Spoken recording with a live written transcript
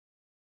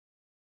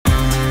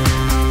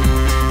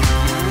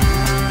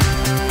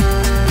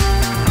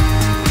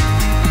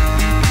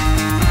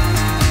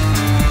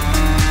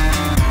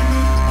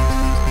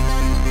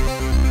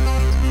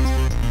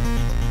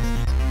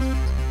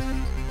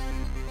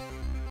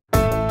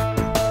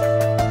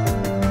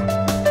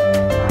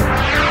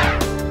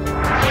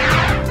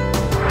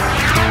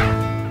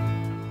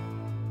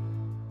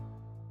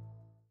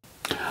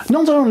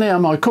Not only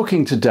am I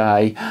cooking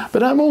today,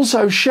 but I'm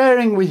also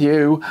sharing with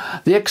you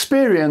the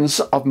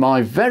experience of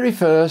my very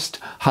first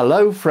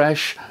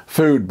HelloFresh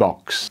food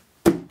box.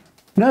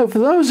 Now, for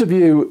those of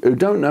you who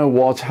don't know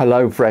what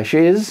HelloFresh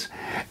is,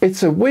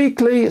 it's a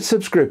weekly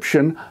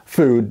subscription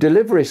food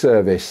delivery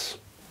service.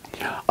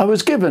 I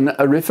was given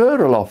a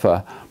referral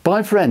offer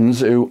by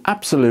friends who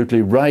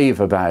absolutely rave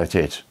about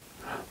it.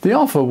 The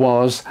offer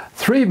was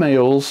 3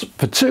 meals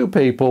for 2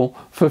 people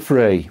for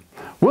free,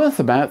 worth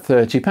about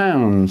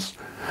 £30.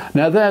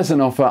 Now there's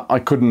an offer I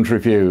couldn't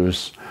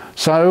refuse.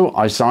 So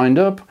I signed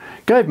up,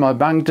 gave my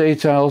bank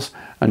details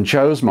and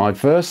chose my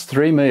first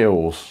 3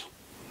 meals.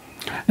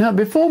 Now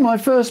before my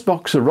first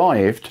box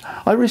arrived,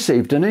 I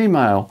received an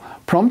email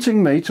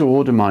prompting me to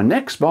order my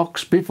next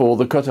box before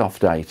the cut-off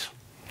date.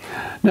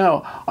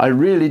 Now I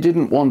really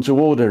didn't want to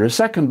order a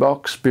second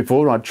box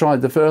before I'd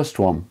tried the first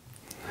one.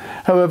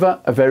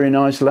 However, a very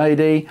nice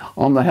lady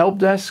on the help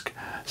desk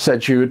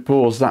said she would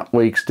pause that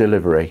week's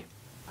delivery.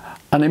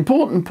 An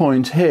important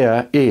point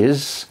here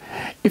is,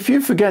 if you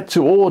forget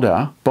to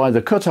order by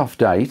the cut-off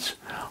date,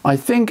 I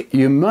think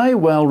you may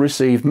well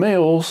receive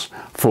meals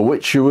for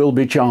which you will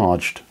be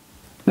charged.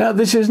 Now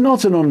this is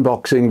not an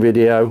unboxing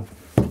video,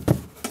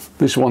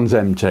 this one's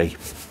empty.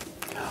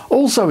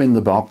 Also in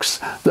the box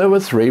there were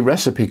 3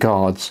 recipe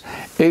cards,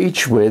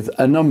 each with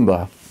a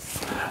number.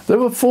 There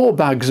were 4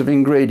 bags of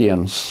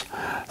ingredients,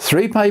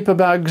 3 paper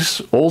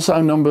bags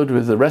also numbered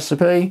with the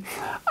recipe,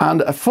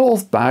 and a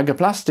 4th bag, a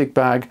plastic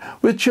bag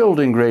with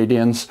chilled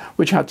ingredients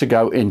which had to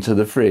go into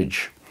the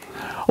fridge.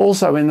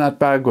 Also in that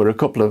bag were a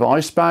couple of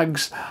ice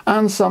bags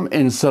and some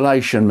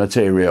insulation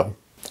material.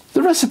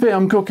 The recipe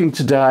I'm cooking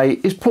today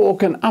is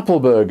pork and apple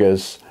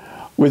burgers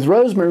with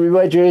rosemary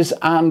wedges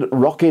and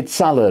rocket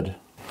salad.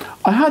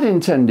 I had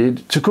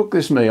intended to cook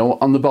this meal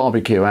on the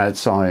barbecue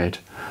outside,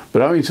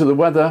 but owing to the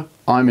weather,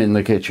 I'm in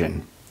the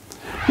kitchen.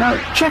 Now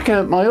check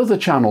out my other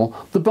channel,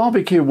 The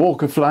Barbecue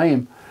Walk of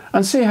Flame,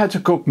 and see how to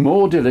cook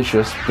more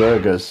delicious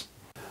burgers.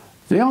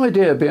 The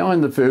idea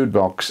behind the food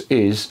box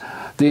is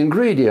the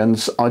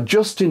ingredients are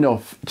just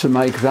enough to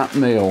make that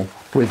meal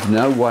with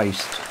no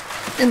waste.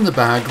 In the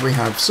bag we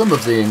have some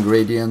of the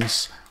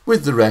ingredients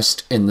with the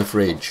rest in the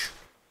fridge.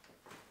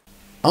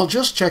 I'll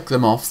just check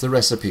them off the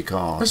recipe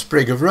card. A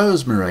sprig of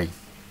rosemary,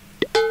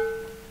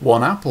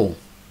 1 apple,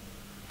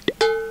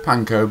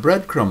 panko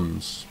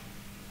breadcrumbs,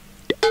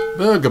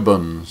 burger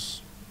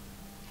buns,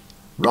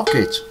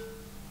 rocket,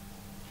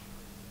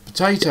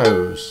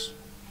 potatoes,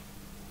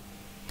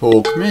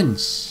 pork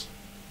mince.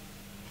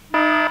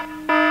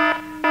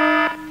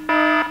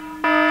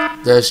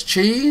 There's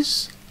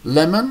cheese,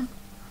 lemon,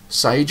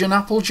 sage and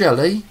apple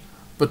jelly,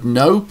 but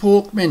no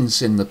pork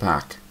mince in the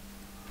pack.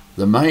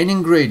 The main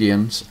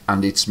ingredient,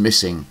 and it's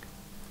missing.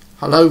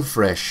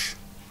 HelloFresh.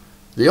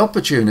 The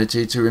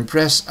opportunity to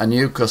impress a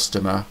new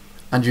customer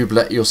and you've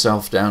let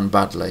yourself down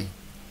badly.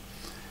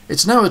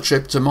 It's now a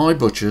trip to my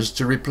butcher's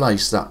to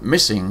replace that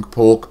missing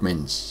pork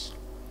mince.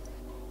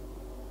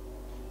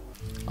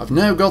 I've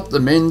now got the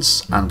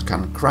mince and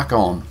can crack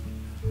on.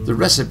 The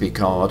recipe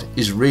card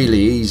is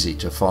really easy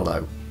to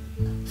follow.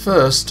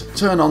 First,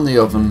 turn on the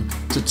oven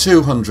to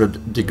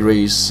 200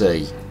 degrees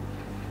C.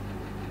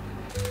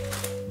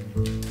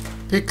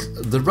 Pick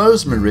the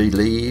rosemary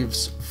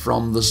leaves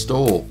from the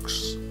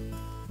stalks.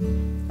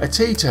 A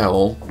tea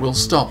towel will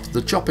stop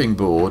the chopping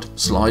board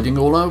sliding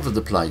all over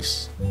the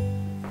place.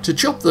 To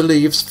chop the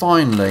leaves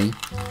finely,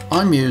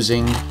 I'm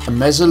using a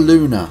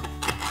mezzaluna.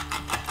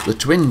 The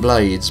twin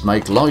blades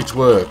make light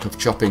work of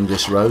chopping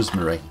this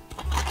rosemary.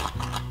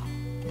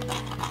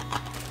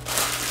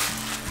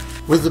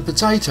 With the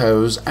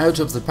potatoes out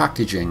of the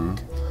packaging,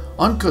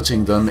 I'm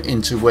cutting them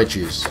into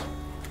wedges.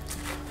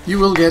 You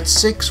will get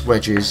 6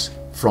 wedges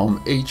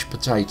from each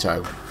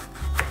potato.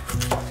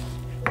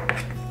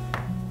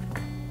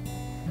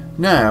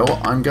 Now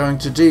I'm going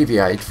to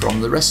deviate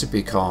from the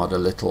recipe card a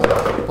little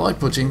by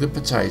putting the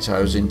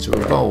potatoes into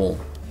a bowl,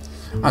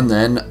 and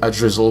then a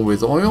drizzle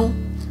with oil,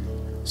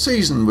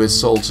 season with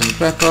salt and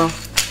pepper,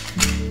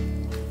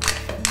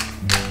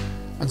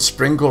 and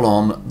sprinkle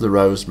on the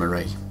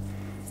rosemary.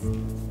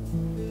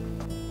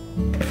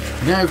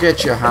 Now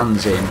get your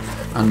hands in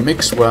and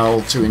mix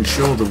well to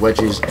ensure the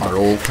wedges are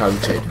all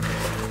coated.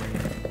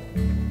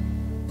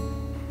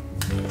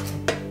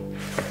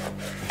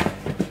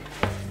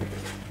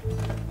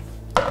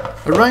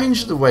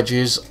 Arrange the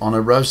wedges on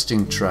a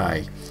roasting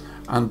tray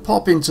and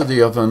pop into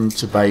the oven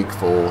to bake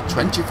for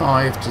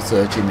 25 to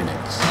 30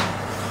 minutes.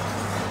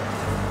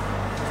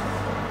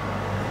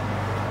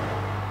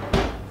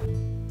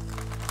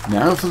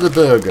 Now for the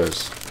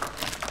burgers.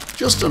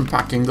 Just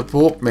unpacking the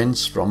pork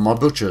mince from my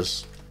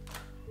butcher's.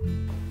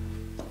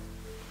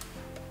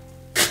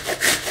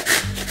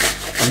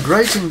 I'm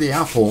grating the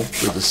apple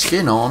with the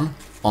skin on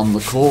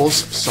the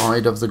coarse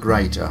side of the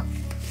grater.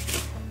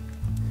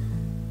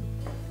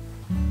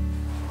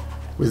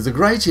 With the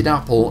grated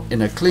apple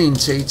in a clean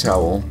tea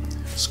towel,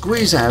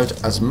 squeeze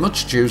out as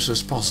much juice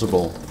as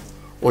possible,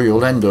 or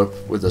you'll end up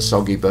with a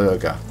soggy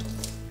burger.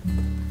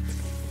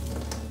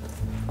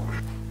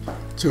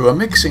 To a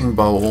mixing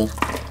bowl,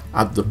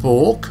 add the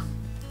pork,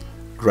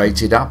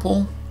 grated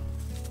apple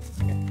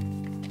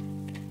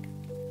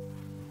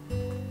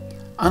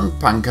and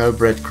panko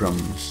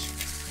breadcrumbs.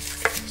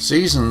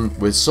 Season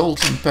with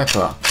salt and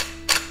pepper.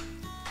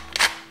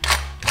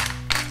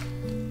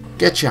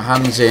 Get your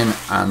hands in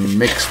and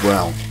mix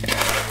well.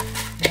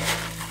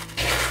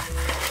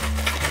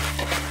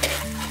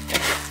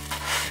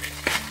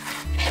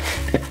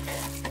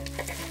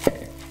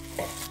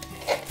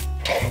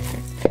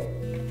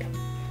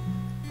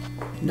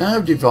 Now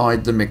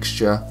divide the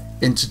mixture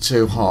into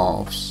 2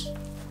 halves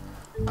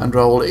and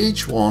roll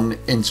each one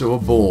into a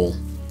ball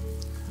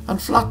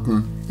and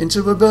flatten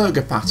into a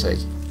burger patty.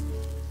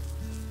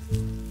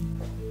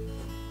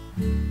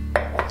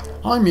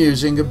 I'm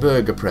using a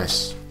burger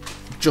press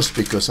just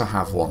because I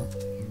have one.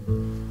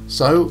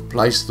 So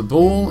place the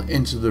ball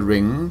into the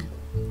ring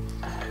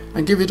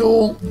and give it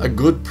all a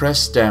good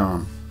press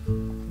down.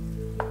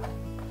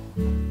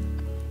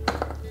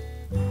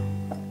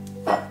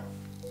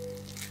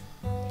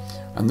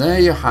 And there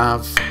you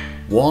have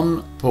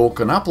one pork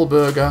and apple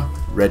burger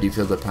ready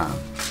for the pan.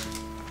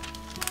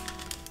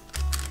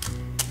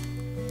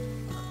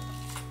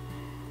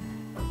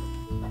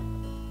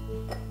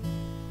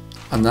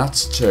 And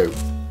that's 2.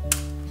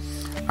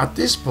 At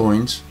this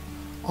point,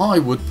 I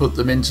would put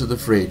them into the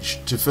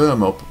fridge to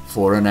firm up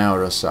for an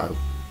hour or so.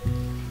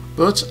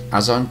 But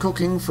as I'm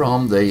cooking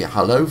from the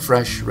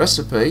HelloFresh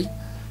recipe,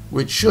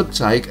 which should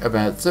take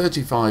about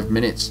 35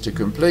 minutes to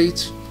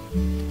complete,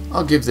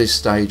 I'll give this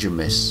stage a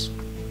miss.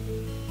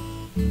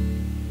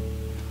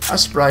 A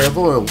spray of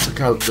oil to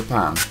coat the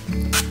pan,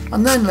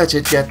 and then let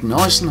it get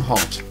nice and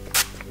hot.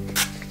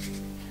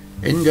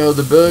 In go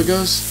the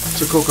burgers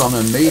to cook on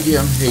a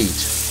medium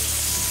heat.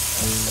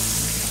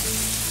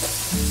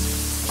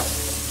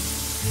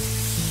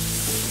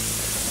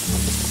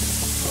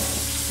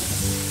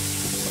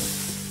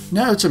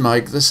 Now to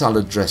make the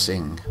salad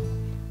dressing.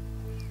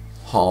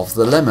 Halve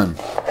the lemon.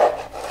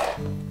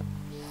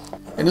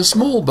 In a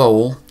small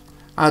bowl,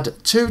 add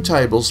 2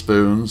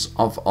 tablespoons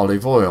of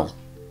olive oil.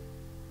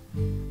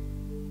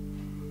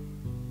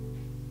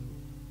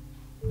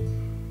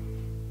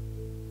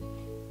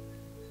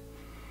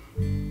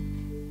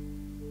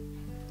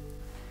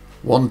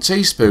 One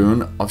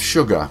teaspoon of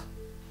sugar.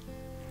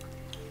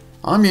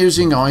 I'm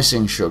using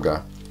icing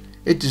sugar.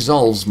 It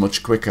dissolves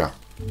much quicker.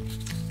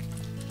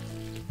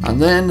 And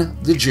then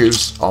the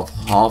juice of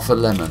half a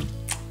lemon.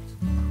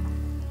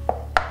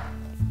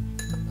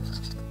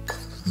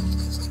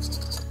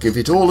 Give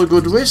it all a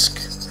good whisk,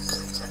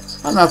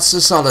 and that's the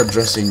salad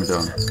dressing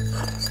done.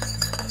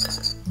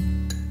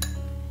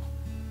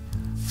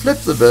 Flip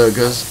the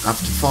burgers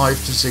after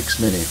 5 to 6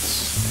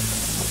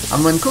 minutes,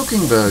 and when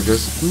cooking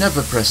burgers,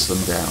 never press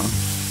them down.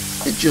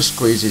 It just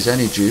squeezes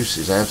any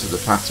juices out of the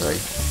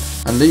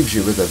pate and leaves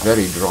you with a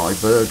very dry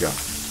burger.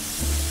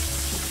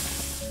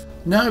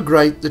 Now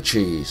grate the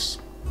cheese.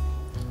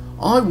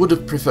 I would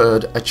have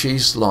preferred a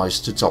cheese slice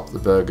to top the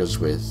burgers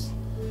with,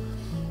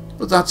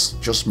 but that's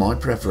just my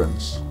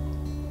preference.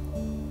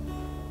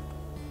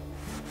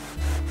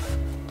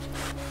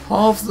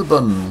 Halve the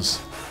buns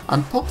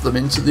and pop them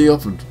into the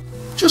oven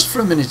just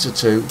for a minute or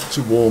 2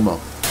 to warm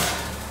up.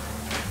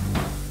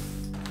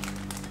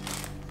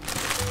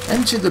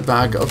 Empty the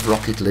bag of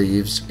rocket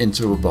leaves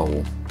into a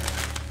bowl.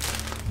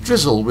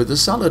 Drizzle with the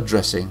salad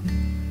dressing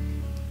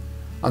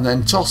and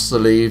then toss the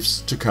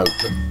leaves to coat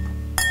them.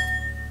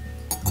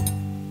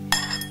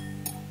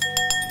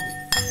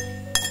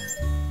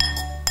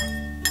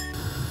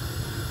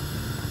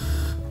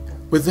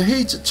 With the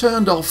heat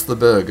turned off the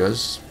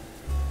burgers,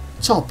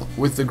 top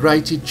with the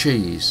grated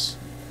cheese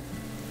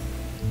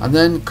and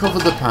then cover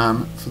the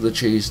pan for the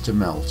cheese to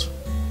melt.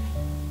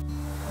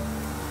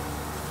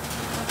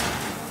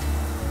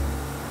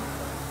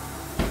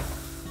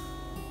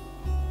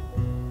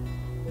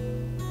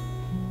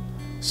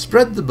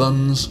 Spread the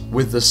buns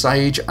with the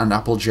sage and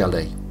apple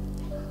jelly.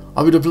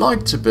 I would have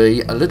liked to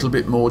be a little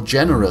bit more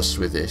generous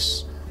with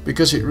this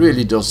because it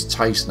really does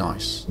taste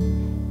nice.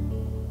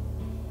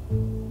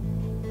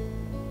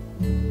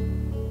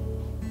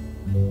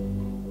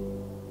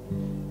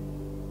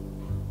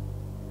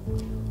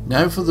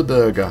 Now for the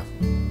burger,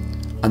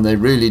 and they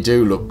really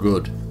do look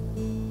good.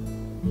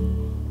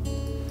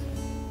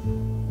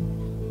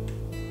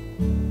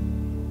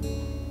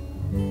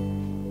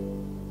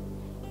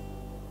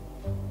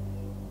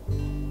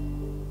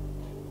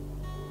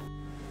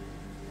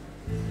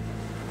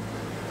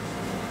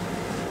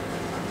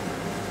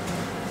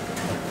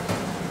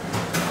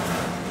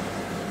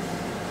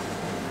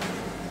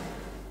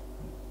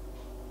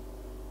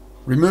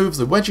 Remove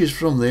the wedges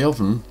from the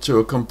oven to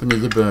accompany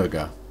the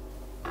burger.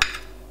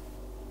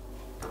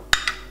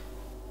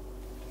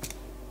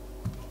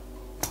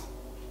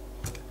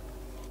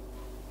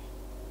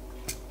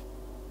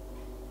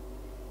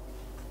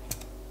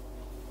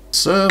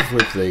 Serve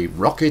with the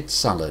rocket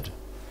salad.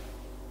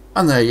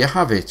 And there you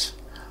have it,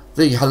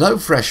 the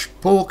HelloFresh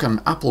pork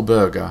and apple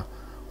burger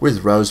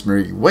with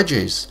rosemary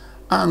wedges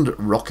and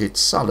rocket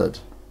salad.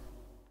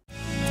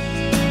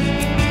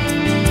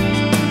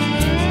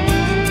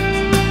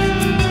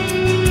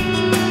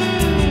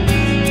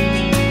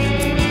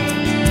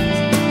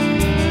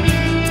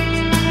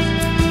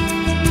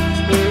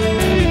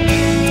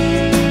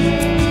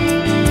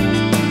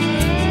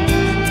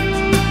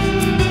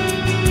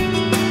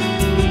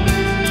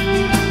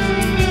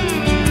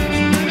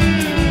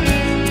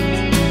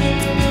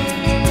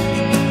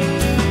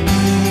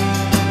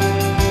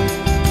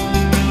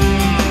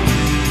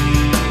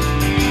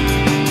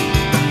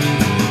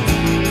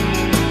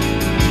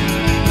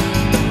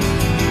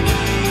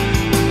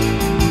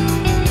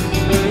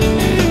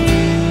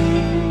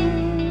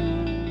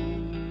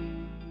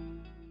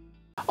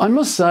 I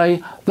must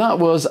say that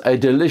was a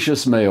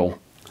delicious meal.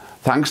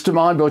 Thanks to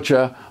my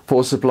butcher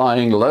for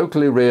supplying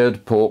locally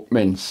reared pork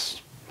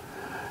mince.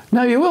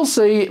 Now you will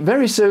see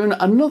very soon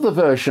another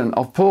version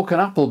of pork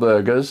and apple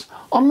burgers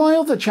on my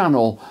other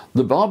channel,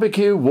 the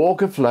Barbecue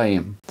Walk of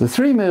Flame. The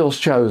 3 meals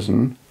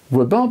chosen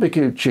were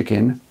barbecued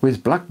chicken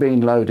with black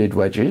bean loaded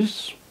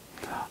wedges,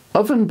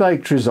 oven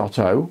baked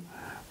risotto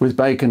with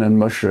bacon and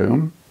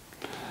mushroom,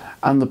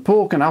 and the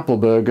pork and apple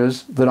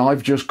burgers that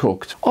I've just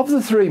cooked. Of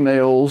the 3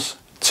 meals,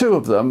 2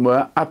 of them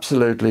were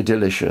absolutely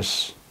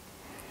delicious.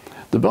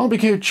 The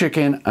barbecued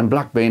chicken and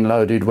black bean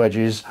loaded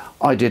wedges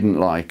I didn't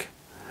like,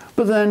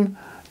 but then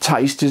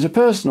taste is a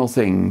personal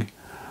thing,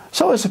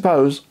 so I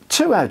suppose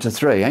 2 out of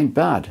 3 ain't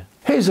bad.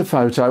 Here's a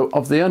photo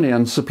of the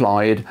onions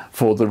supplied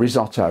for the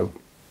risotto.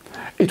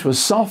 It was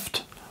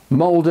soft,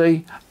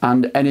 mouldy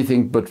and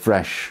anything but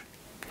fresh.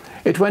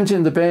 It went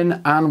in the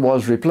bin and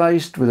was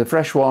replaced with a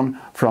fresh one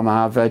from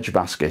our veg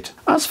basket.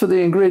 As for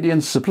the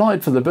ingredients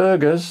supplied for the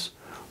burgers,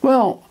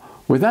 well,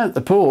 without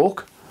the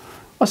pork,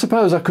 I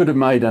suppose I could have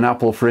made an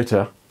apple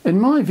fritter.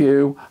 In my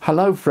view,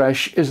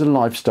 HelloFresh is a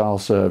lifestyle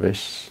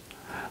service.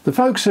 The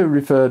folks who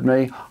referred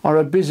me are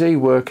a busy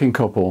working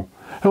couple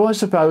who I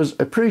suppose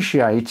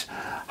appreciate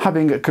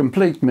having a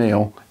complete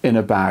meal in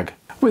a bag.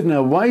 With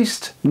no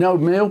waste, no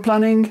meal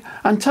planning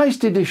and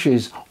tasty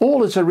dishes,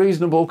 all at a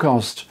reasonable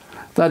cost.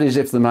 That is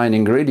if the main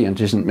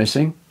ingredient isn't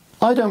missing.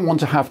 I don't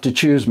want to have to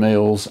choose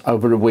meals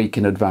over a week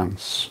in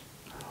advance,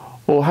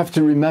 or have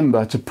to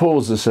remember to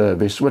pause the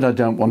service when I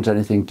don't want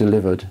anything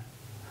delivered.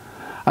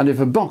 And if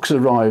a box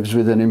arrives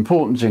with an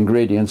important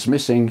ingredient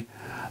missing,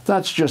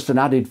 that's just an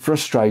added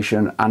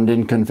frustration and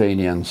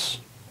inconvenience.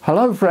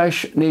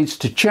 HelloFresh needs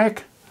to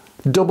check,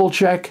 double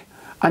check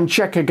and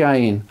check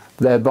again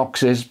their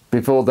boxes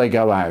before they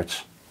go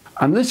out.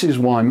 And this is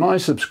why my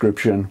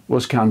subscription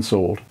was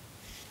cancelled.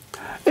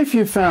 If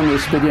you found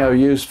this video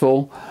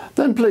useful,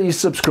 then please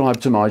subscribe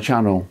to my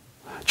channel.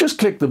 Just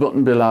click the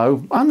button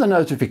below and the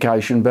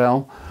notification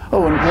bell.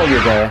 Oh, and while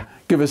you're there,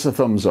 give us a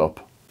thumbs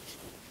up.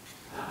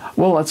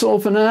 Well, that's all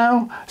for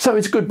now, so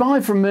it's goodbye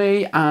from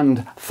me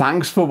and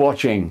thanks for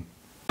watching.